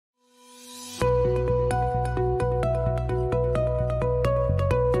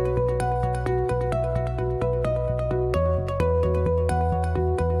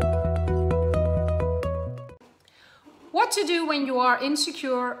what to do when you are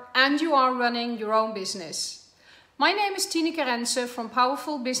insecure and you are running your own business. My name is Tineke Rensen from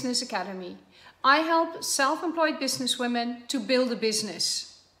Powerful Business Academy. I help self-employed businesswomen to build a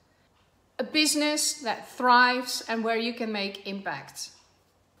business that thrives and where you can make impact.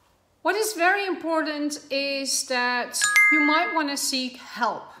 What is very important is that you might want to seek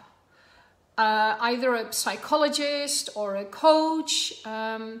help. Either a psychologist or a coach,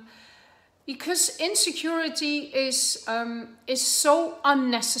 because insecurity is so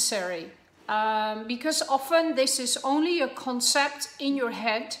unnecessary. Because often this is only a concept in your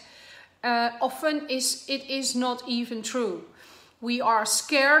head. Often it is not even true. We are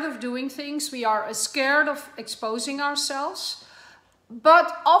scared of doing things. We are scared of exposing ourselves.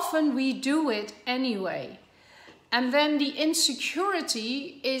 But often we do it anyway. And then the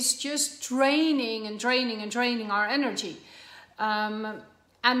insecurity is just draining and draining and draining our energy.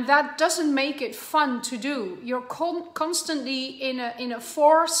 And that doesn't make it fun to do. You're constantly in a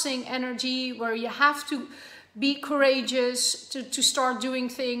forcing energy where you have to be courageous to start doing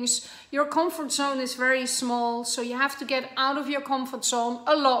things. Your comfort zone is very small, so you have to get out of your comfort zone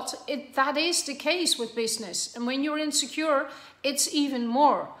a lot. That is the case with business. And when you're insecure, it's even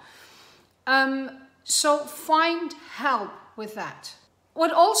more. So find help with that.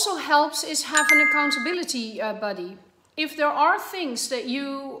 What also helps is have an accountability buddy. If there are things that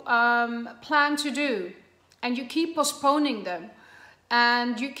you plan to do and you keep postponing them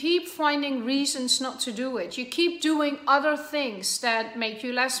and you keep finding reasons not to do it, you keep doing other things that make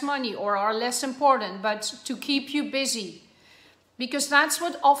you less money or are less important, but to keep you busy, because that's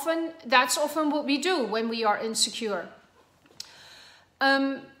often what we do when we are insecure.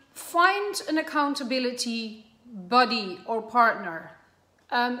 Find an accountability buddy or partner,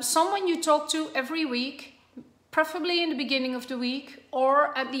 someone you talk to every week, preferably in the beginning of the week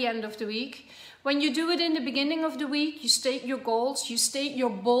or at the end of the week. When you do it in the beginning of the week, you state your goals, you state your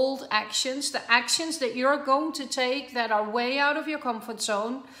bold actions, the actions that you're going to take that are way out of your comfort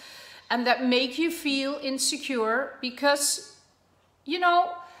zone and that make you feel insecure, because, you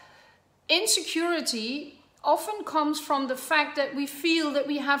know, insecurity often comes from the fact that we feel that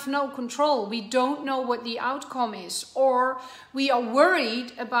we have no control. We don't know what the outcome is, or we are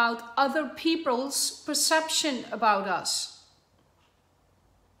worried about other people's perception about us.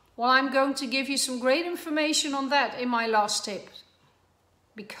 Well, I'm going to give you some great information on that in my last tip,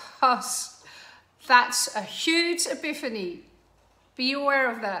 because that's a huge epiphany. Be aware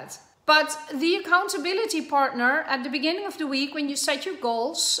of that. But the accountability partner at the beginning of the week, when you set your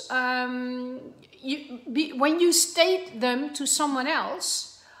goals, when you state them to someone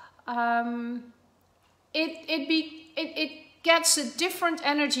else, it gets a different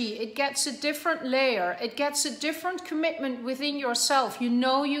energy, it gets a different layer, it gets a different commitment within yourself. You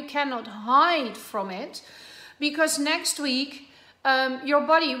know you cannot hide from it, because next week your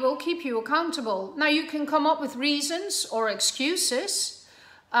body will keep you accountable. Now you can come up with reasons or excuses,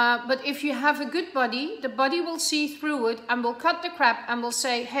 but if you have a good buddy, the buddy will see through it and will cut the crap and will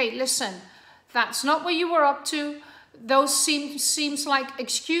say, hey, listen, that's not what you were up to. Those seems like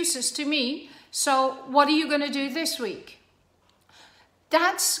excuses to me. So what are you going to do this week?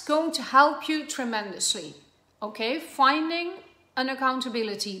 That's going to help you tremendously. Okay, finding an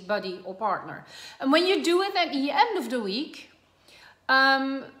accountability buddy or partner. And when you do it at the end of the week,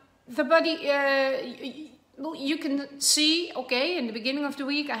 the buddy, you can see, okay, in the beginning of the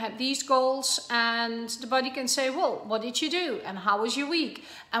week I had these goals, and the buddy can say, well, what did you do? And how was your week?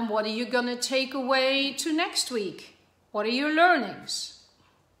 And what are you going to take away to next week? What are your learnings?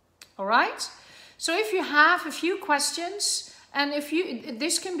 All right? So if you have a few questions, and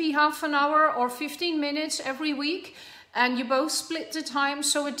this can be half an hour or 15 minutes every week, and you both split the time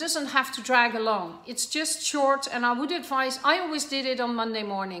so it doesn't have to drag along. It's just short, and I would advise, I always did it on Monday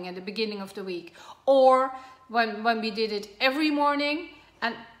morning at the beginning of the week, or when we did it every morning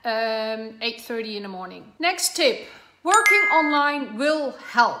at 8:30 in the morning. Next tip, working online will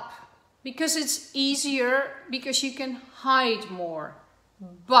help because it's easier, because you can hide more,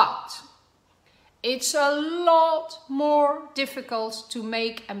 but it's a lot more difficult to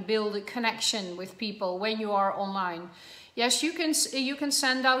make and build a connection with people when you are online. Yes, you can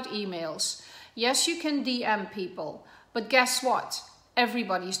send out emails. Yes, you can DM people. But guess what?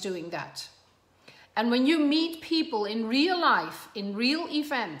 Everybody's doing that. And when you meet people in real life, in real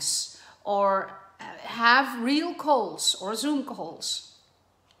events, or have real calls or Zoom calls,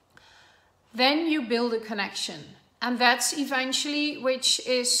 then you build a connection. And that's eventually which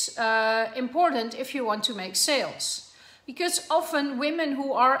is important if you want to make sales. Because often women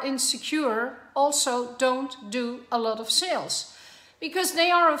who are insecure also don't do a lot of sales. because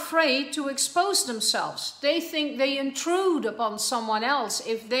they are afraid to expose themselves. They think they intrude upon someone else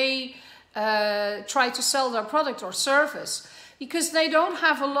if they try to sell their product or service. Because they don't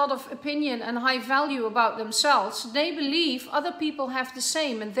have a lot of opinion and high value about themselves. They believe other people have the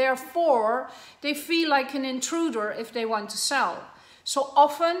same, and therefore they feel like an intruder if they want to sell. So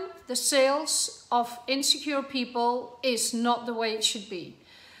often the sales of insecure people is not the way it should be.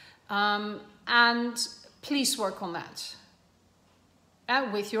 And please work on that.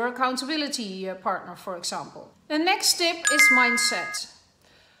 With your accountability partner, for example. The next tip is mindset.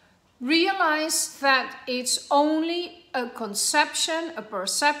 Realize that it's only a conception, a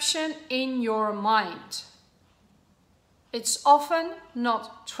perception in your mind. It's often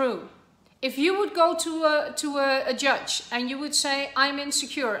not true. If you would go to a judge and you would say, I'm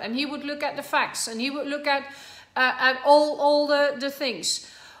insecure, and he would look at the facts and he would look at all the things,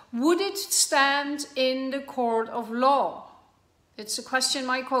 would it stand in the court of law? It's a question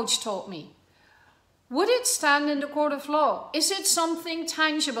my coach taught me. Would it stand in the court of law? Is it something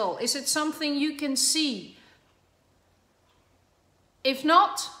tangible? Is it something you can see? If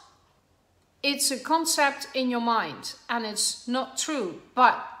not, it's a concept in your mind and it's not true,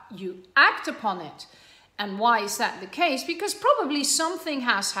 but you act upon it. And why is that the case? Because probably something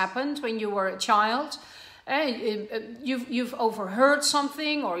has happened when you were a child. You've overheard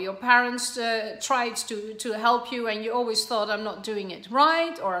something, or your parents tried to help you and you always thought, I'm not doing it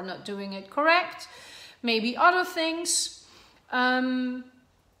right, or I'm not doing it correct. Maybe other things.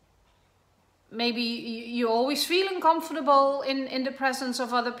 Maybe you always feel uncomfortable in the presence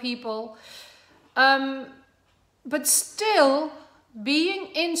of other people. But still, being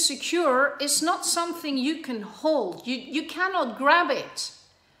insecure is not something you can hold. You cannot grab it.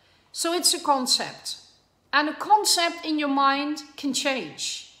 So it's a concept. And a concept in your mind can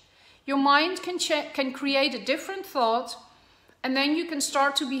change. Your mind can create a different thought, and then you can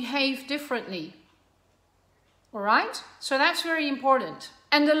start to behave differently. All right? So that's very important.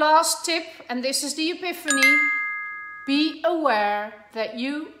 And the last tip, and this is the epiphany, be aware that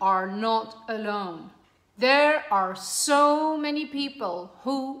you are not alone. There are so many people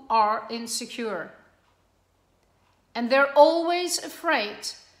who are insecure. And they're always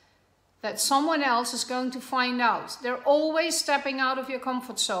afraid that someone else is going to find out. They're always stepping out of your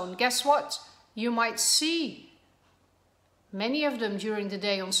comfort zone. Guess what? You might see many of them during the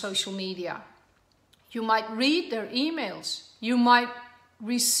day on social media. You might read their emails. You might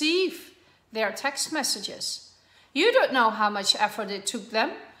receive their text messages. You don't know how much effort it took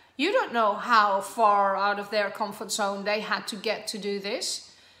them. You don't know how far out of their comfort zone they had to get to do this.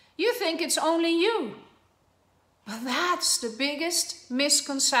 You think it's only you. But that's the biggest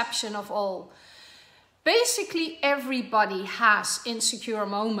misconception of all. Basically, everybody has insecure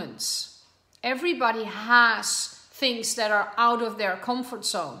moments. Everybody has things that are out of their comfort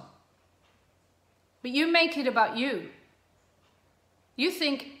zone. But you make it about you. You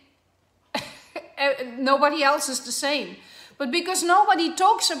think nobody else is the same. But because nobody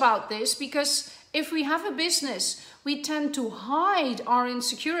talks about this, because if we have a business, we tend to hide our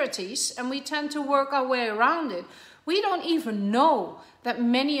insecurities and we tend to work our way around it. We don't even know that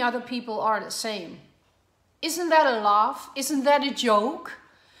many other people are the same. Isn't that a laugh? Isn't that a joke?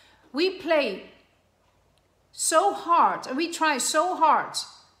 We play so hard and we try so hard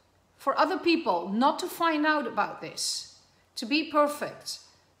for other people not to find out about this, to be perfect,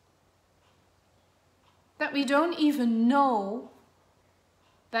 that we don't even know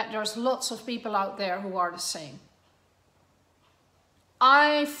that there's lots of people out there who are the same.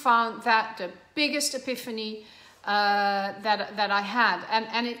 I found that the biggest epiphany that I had,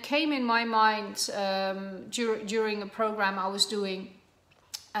 and it came in my mind during a program I was doing,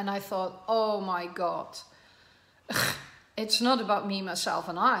 and I thought, oh my God, it's not about me, myself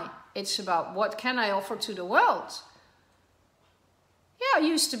and I. It's about what can I offer to the world. Yeah, I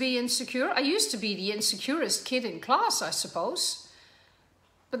used to be insecure. I used to be the insecurest kid in class, I suppose.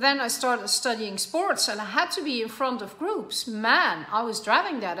 But then I started studying sports and I had to be in front of groups. Man, I was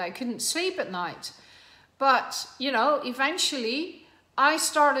dreading that. I couldn't sleep at night. But, you know, eventually I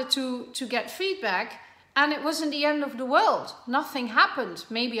started to get feedback and it wasn't the end of the world. Nothing happened.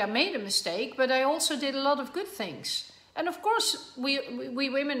 Maybe I made a mistake, but I also did a lot of good things. And of course, we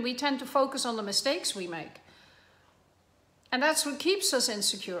women, we tend to focus on the mistakes we make. And that's what keeps us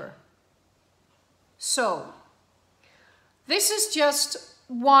insecure. So, this is just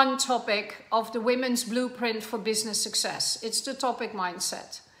one topic of the women's blueprint for business success. It's the topic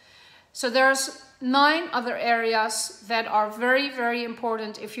mindset. So there's 9 other areas that are very, very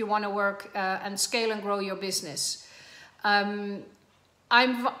important if you want to work and scale and grow your business. I'm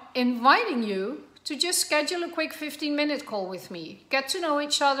inviting you to just schedule a quick 15-minute call with me, get to know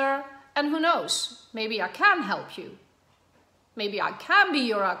each other, and who knows, maybe I can help you. Maybe I can be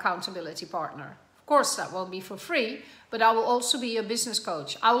your accountability partner. Of course, that won't be for free, but I will also be your business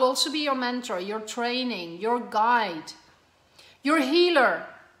coach. I will also be your mentor, your training, your guide, your healer.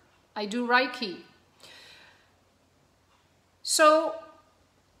 I do Reiki. So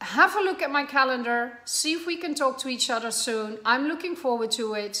have a look at my calendar, see if we can talk to each other soon. I'm looking forward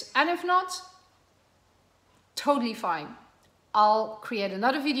to it. And if not, totally fine. I'll create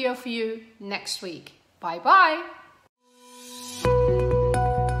another video for you next week. Bye bye.